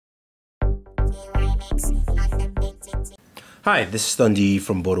Hi, this is Dundee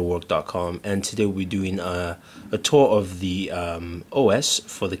from Booredatwork.com, and today we're doing a tour of the OS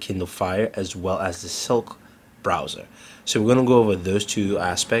for the Kindle Fire as well as the Silk browser. So we're going to go over those two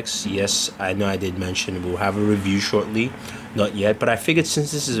aspects. Yes, I know I did mention we'll have a review shortly, not yet, but I figured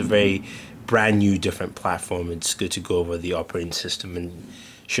since this is a very brand new different platform, it's good to go over the operating system and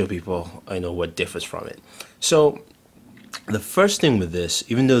show people what differs from it. So the first thing with this,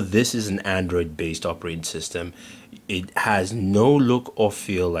 even though this is an Android based operating system, it has no look or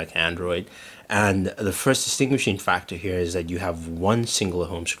feel like Android. And the first distinguishing factor here is that you have one single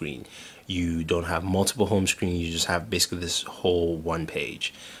home screen. You don't have multiple home screens, you just have basically this whole one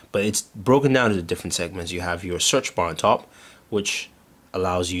page. But it's broken down into different segments. You have your search bar on top, which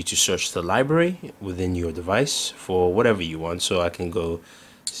allows you to search the library within your device for whatever you want. So I can go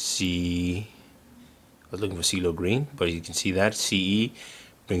I was looking for CeeLo Green, but you can see that CE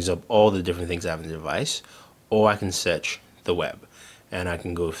brings up all the different things I have in the device. Or I can search the web, and I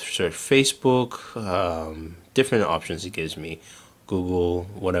can go search Facebook, different options it gives me, Google,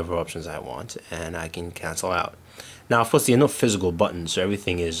 whatever options I want, and I can cancel out. Now, of course, there are no physical buttons, so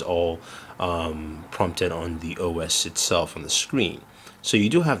everything is all prompted on the OS itself on the screen. So you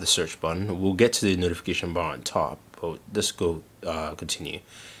do have the search button. We'll get to the notification bar on top, but let's go continue.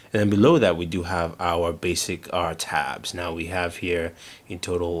 And then below that, we do have our basic tabs. Now we have here a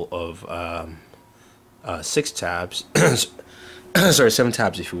total of 6 tabs. Sorry, 7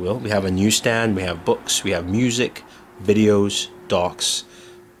 tabs, if you will. We have a newsstand, we have books, we have music, videos, docs,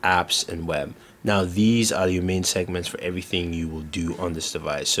 apps, and web. Now these are your main segments for everything you will do on this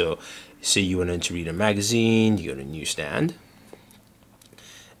device. So say you wanted to read a magazine, you go to newsstand,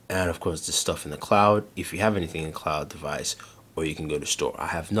 and of course the stuff in the cloud, if you have anything in the cloud device, or you can go to store. I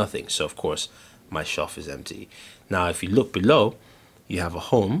have nothing, so of course my shelf is empty. Now if you look below, you have a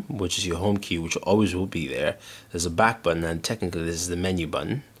home, which is your home key, which always will be there. There's a back button, and technically this is the menu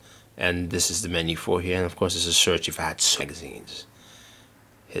button, and this is the menu for here. And of course this is search if I had magazines.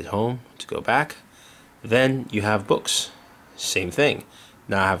 Hit home to go back. Then you have books, same thing.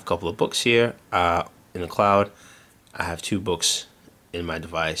 Now I have a couple of books here in the cloud. I have 2 books in my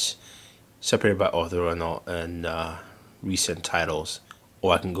device, separated by author and recent titles,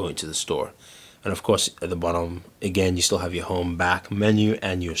 or I can go into the store. And of course at the bottom again you still have your home, back, menu,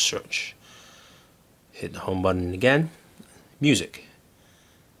 and your search. Hit the home button again. Music.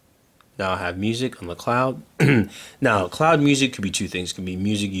 Now I have music on the cloud. Now cloud music could be 2 things. It could be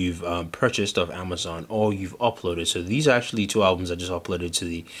music you've purchased off Amazon or you've uploaded. So these are actually 2 albums I just uploaded to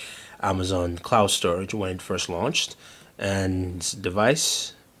the Amazon cloud storage when it first launched. And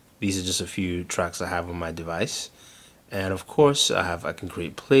device, these are just a few tracks I have on my device. And of course I can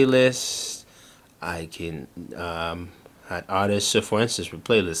create playlists. I can add artists. So for instance with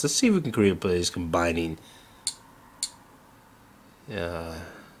playlists, let's see if we can create a playlist combining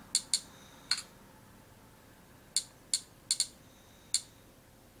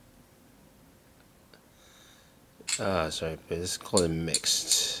sorry, let's call it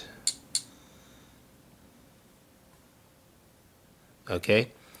mixed.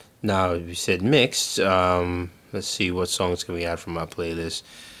 Okay, now we said mixed. Let's see what songs can we add from our playlist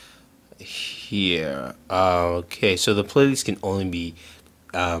here. Okay, so the playlist can only be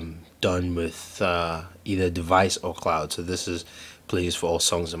done with either device or cloud. So this is playlist for all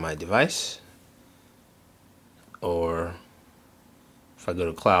songs on my device, or if I go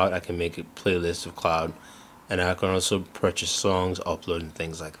to cloud, I can make a playlist of cloud, and I can also purchase songs, upload, and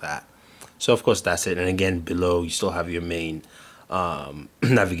things like that. So of course that's it. And again below you still have your main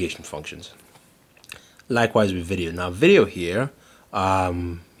navigation functions. Likewise with video. Now video here,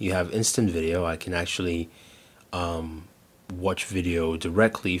 you have instant video. I can actually watch video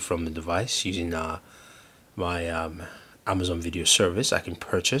directly from the device using my Amazon Video service. I can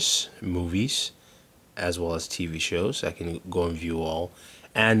purchase movies as well as TV shows. I can go and view all.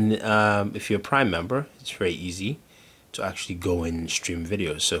 And if you're a Prime member, it's very easy to actually go in and stream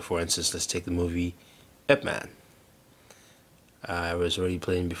videos. So for instance, let's take the movie Ip Man. I was already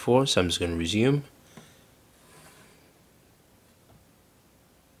playing before, so I'm just going to resume.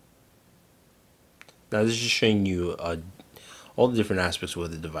 Now this is just showing you all the different aspects of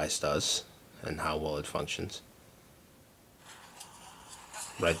what the device does and how well it functions.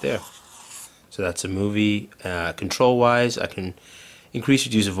 Right there. So that's a movie. Control wise, I can increase,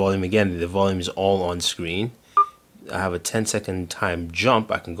 reduce the volume. Again, the volume is all on screen. I have a 10-second time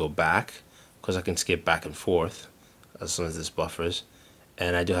jump. I can go back because I can skip back and forth as long as this buffers.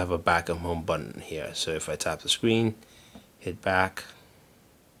 And I do have a back and home button here. So if I tap the screen, hit back,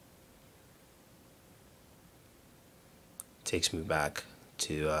 takes me back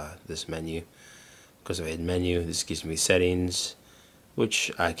to this menu. Because if I hit menu, this gives me settings,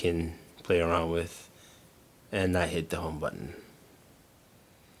 which I can play around with, and I hit the home button.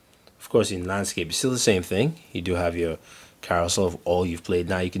 Of course, in landscape, it's still the same thing. You do have your carousel of all you've played.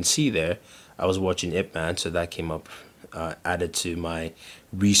 Now you can see there, I was watching Ip Man, so that came up, added to my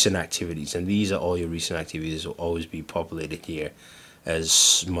recent activities. And these are all your recent activities, will always be populated here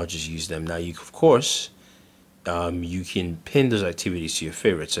as much as you use them. Now, you of course, you can pin those activities to your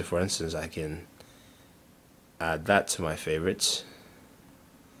favorites. So for instance, I can add that to my favorites.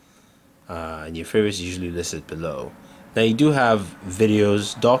 And your favorites are usually listed below. Now you do have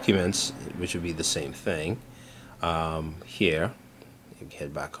videos, documents, which would be the same thing. Here, you can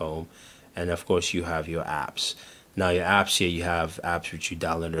head back home, and of course you have your apps. Now your apps here, you have apps which you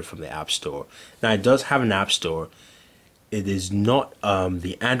downloaded from the App Store. Now it does have an App Store. It is not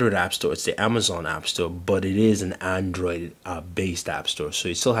the Android App Store, it's the Amazon App Store, but it is an Android based App Store. So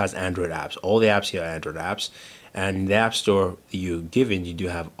it still has Android apps. All the apps here are Android apps. And in the App Store you're given, you do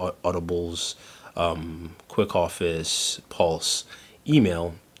have Audibles, Quick Office, Pulse,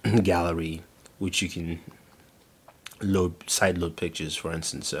 Email, Gallery, which you can side load pictures, for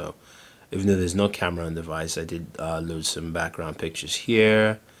instance. So even though there's no camera on the device, I did load some background pictures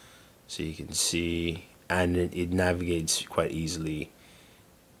here, so you can see, and it navigates quite easily,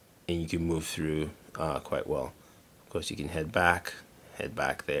 and you can move through quite well. Of course, you can head back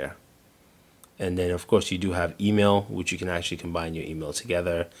there. And then of course you do have email, which you can actually combine your email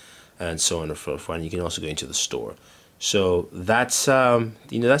together, and so on and so forth. And you can also go into the store. So that's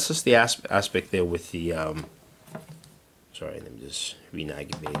that's just the aspect there with the sorry, let me just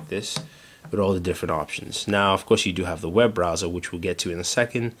re-navigate this with all the different options. Now of course you do have the web browser, which we'll get to in a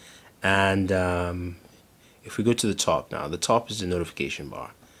second. And if we go to the top now, the top is the notification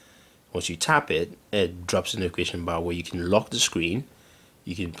bar. Once you tap it, it drops the notification bar where you can lock the screen,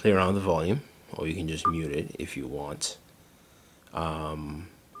 you can play around with the volume, or you can just mute it if you want.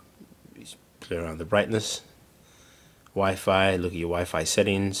 Play around the brightness, Wi-Fi, look at your Wi-Fi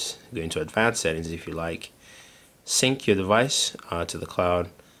settings, go into advanced settings if you like, sync your device to the cloud,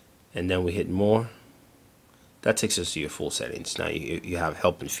 and then we hit more. That takes us to your full settings. Now you have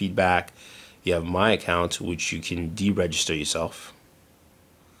help and feedback, you have my account, which you can deregister yourself.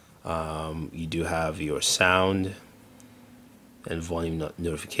 You do have your sound and volume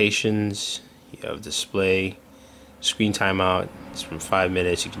notifications. You have display, screen timeout. It's from 5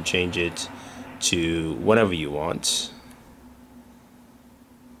 minutes. You can change it to whenever you want.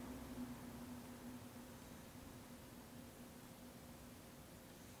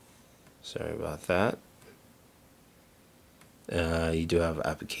 Sorry about that. You do have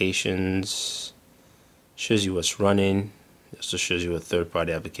applications. Shows you what's running. It also shows you what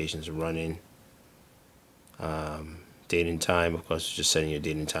third-party applications are running. Date and time, of course, just setting your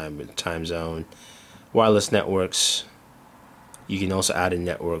date and time with time zone. Wireless networks. You can also add a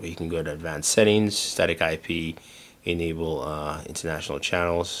network. You can go to advanced settings, static IP, enable international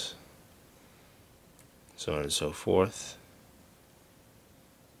channels, so on and so forth.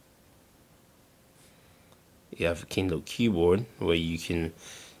 You have a Kindle keyboard where you can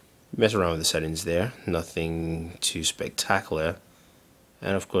mess around with the settings there. Nothing too spectacular.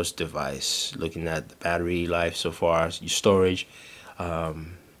 And of course device, looking at the battery life so far, your storage.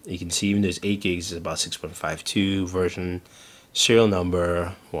 You can see even though it's 8 gigs, it's about 6.52 version, serial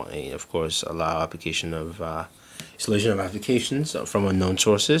number, and of course allow application of installation of applications from unknown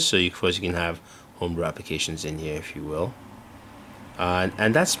sources. So of course you can have homebrew applications in here if you will.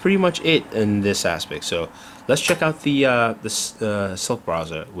 And that's pretty much it in this aspect. So let's check out the Silk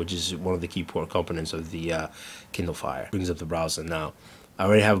browser, which is one of the key core components of the Kindle Fire. Brings up the browser now. I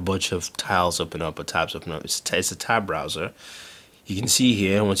already have a bunch of tiles open up, or tabs open up. It's a tab browser. You can see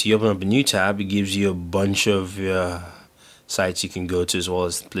here, once you open up a new tab, it gives you a bunch of sites you can go to, as well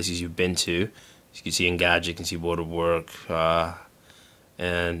as places you've been to. As you can see Engadget, you can see Booredatwork,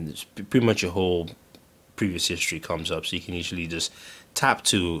 and it's pretty much your whole previous history comes up. So you can usually just tap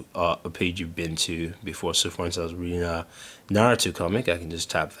to a page you've been to before. So for instance, I was reading a Naruto comic, I can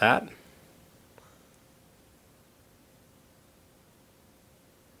just tap that.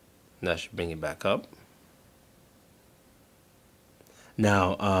 That should bring it back up.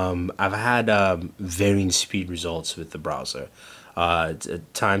 Now, I've had varying speed results with the browser.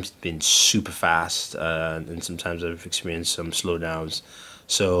 At times it's been super fast, and sometimes I've experienced some slowdowns.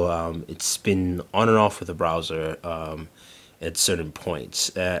 So it's been on and off with the browser at certain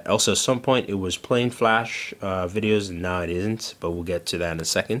points. Also, at some point it was plain Flash videos, and now it isn't, but we'll get to that in a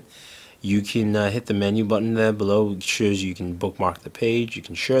second. You can hit the menu button there below. It shows you can bookmark the page, you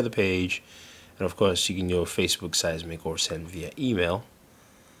can share the page, and of course you can go Facebook Seismic or send via email.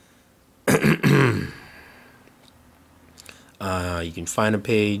 You can find a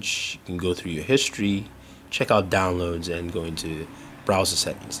page, you can go through your history, check out downloads, and go into browser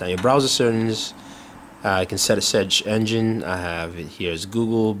settings. Now your browser settings, I can set a search engine. I have it here as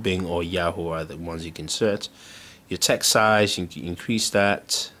Google, Bing, or Yahoo are the ones you can search. Your text size, you can increase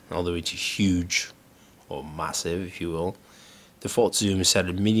that all the way to huge or massive, if you will. Default zoom is set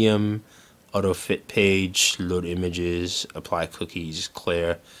at medium. Auto fit page, load images, apply cookies,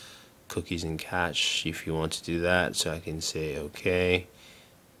 clear cookies and cache if you want to do that. So I can say okay,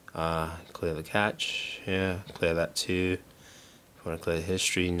 clear the cache, yeah, clear that too. If you want to clear the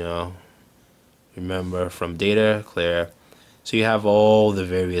history, no. Remember from data, clear. So you have all the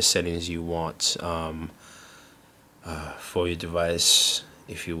various settings you want for your device,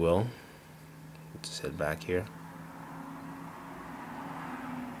 if you will. Let's head back here.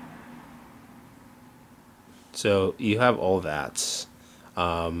 So you have all that.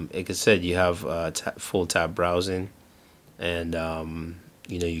 Like I said, you have full tab browsing, and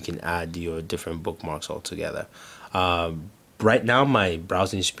you know, you can add your different bookmarks all together. Right now my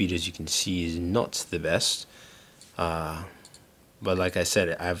browsing speed, as you can see, is not the best, but like I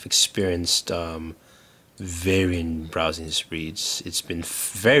said, I've experienced varying browsing speeds. It's been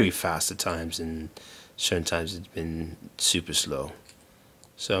very fast at times, and certain times it's been super slow.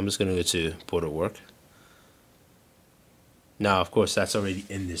 So I'm just going to go to Booredatwork. Now, of course, that's already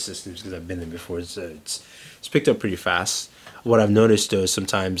in the systems because I've been there before, so it's picked up pretty fast. What I've noticed, though,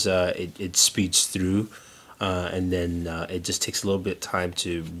 sometimes it speeds through, and then it just takes a little bit of time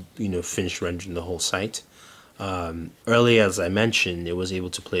to, you know, finish rendering the whole site. Earlier, as I mentioned, it was able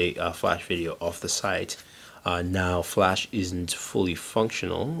to play Flash video off the site. Now, Flash isn't fully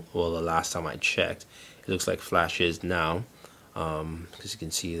functional. Well, the last time I checked, it looks like Flash is now, because you can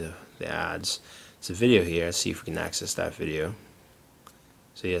see the ads. It's a video here. Let's see if we can access that video.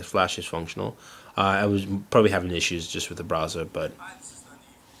 So yes, Flash is functional. I was probably having issues just with the browser, but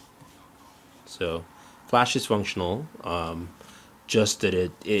so Flash is functional. Just that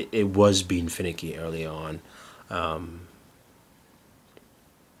it was being finicky early on.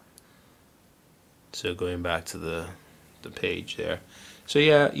 So going back to the page there. So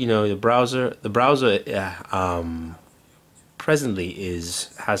yeah, you know, the browser presently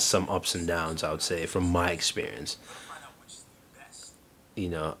has some ups and downs, I would say, from my experience. You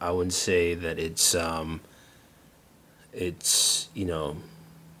know, I wouldn't say that it's you know,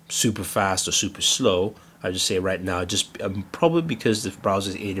 super fast or super slow. I just say right now, just probably because the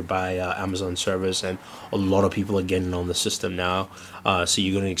browser is aided by Amazon servers, and a lot of people are getting on the system now. So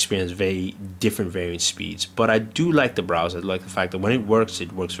you're going to experience very different varying speeds. But I do like the browser. I like the fact that when it works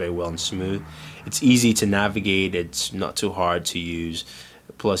very well and smooth. It's easy to navigate. It's not too hard to use.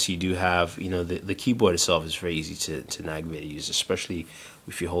 Plus, you do have, you know, the keyboard itself is very easy to navigate and use, especially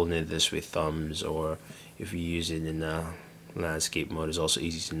if you're holding this with thumbs, or if you use it in landscape mode. It's also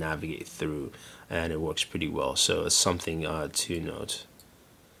easy to navigate through, and it works pretty well. So it's something to note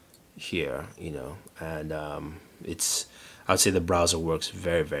here, you know, and I'd say the browser works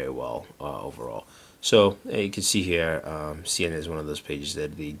very, very well overall. So you can see here, CNN is one of those pages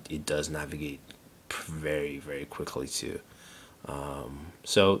that it does navigate very, very quickly too.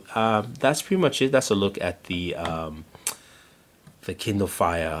 So that's pretty much it. That's a look at the Kindle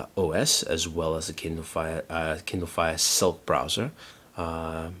Fire OS, as well as the Kindle Fire Silk browser.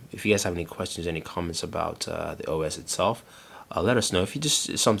 If you guys have any questions, any comments about the OS itself, let us know. If you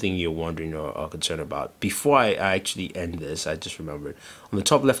just something you're wondering or concerned about. Before I actually end this, I just remembered, on the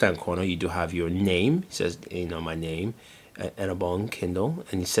top left hand corner you do have your name. It says, you know, my name, Enabong Kindle,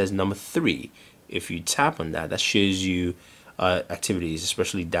 and it says number 3. If you tap on that, that shows you activities,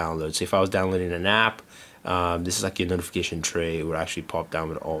 especially downloads. So if I was downloading an app, this is like your notification tray. It would actually pop down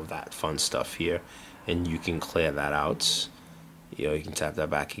with all of that fun stuff here, and you can clear that out. You know, you can tap that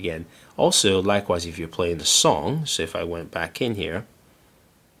back again. Also, likewise, if you're playing a song, so if I went back in here,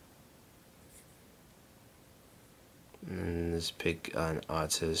 and let's pick an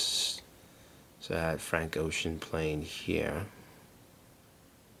artist. So I had Frank Ocean playing here.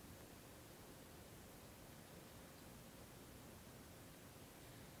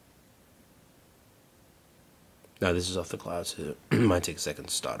 Now this is off the cloud, so it might take a second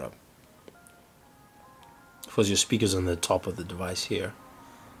to start up. Of course, your speaker's on the top of the device here.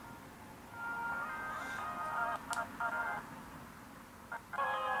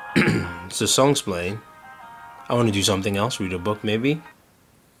 So song's playing. I want to do something else, read a book maybe.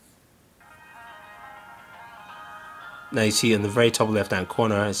 Now you see in the very top left hand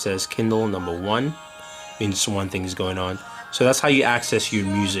corner it says Kindle number 1, means one thing is going on. So that's how you access your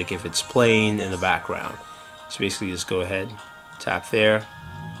music if it's playing in the background. So basically just go ahead, tap there,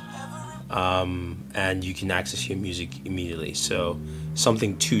 and you can access your music immediately. So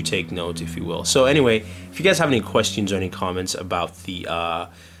something to take note, if you will. So anyway, if you guys have any questions or any comments about the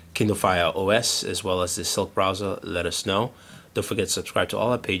Kindle Fire OS as well as the Silk browser, let us know. Don't forget to subscribe to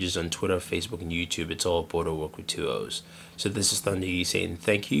all our pages on Twitter, Facebook, and YouTube. It's all Borderwork with 2 O's. So this is Thunder saying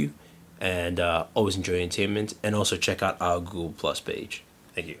thank you, and always enjoy entertainment, and also check out our Google Plus page.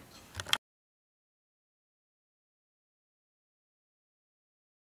 Thank you.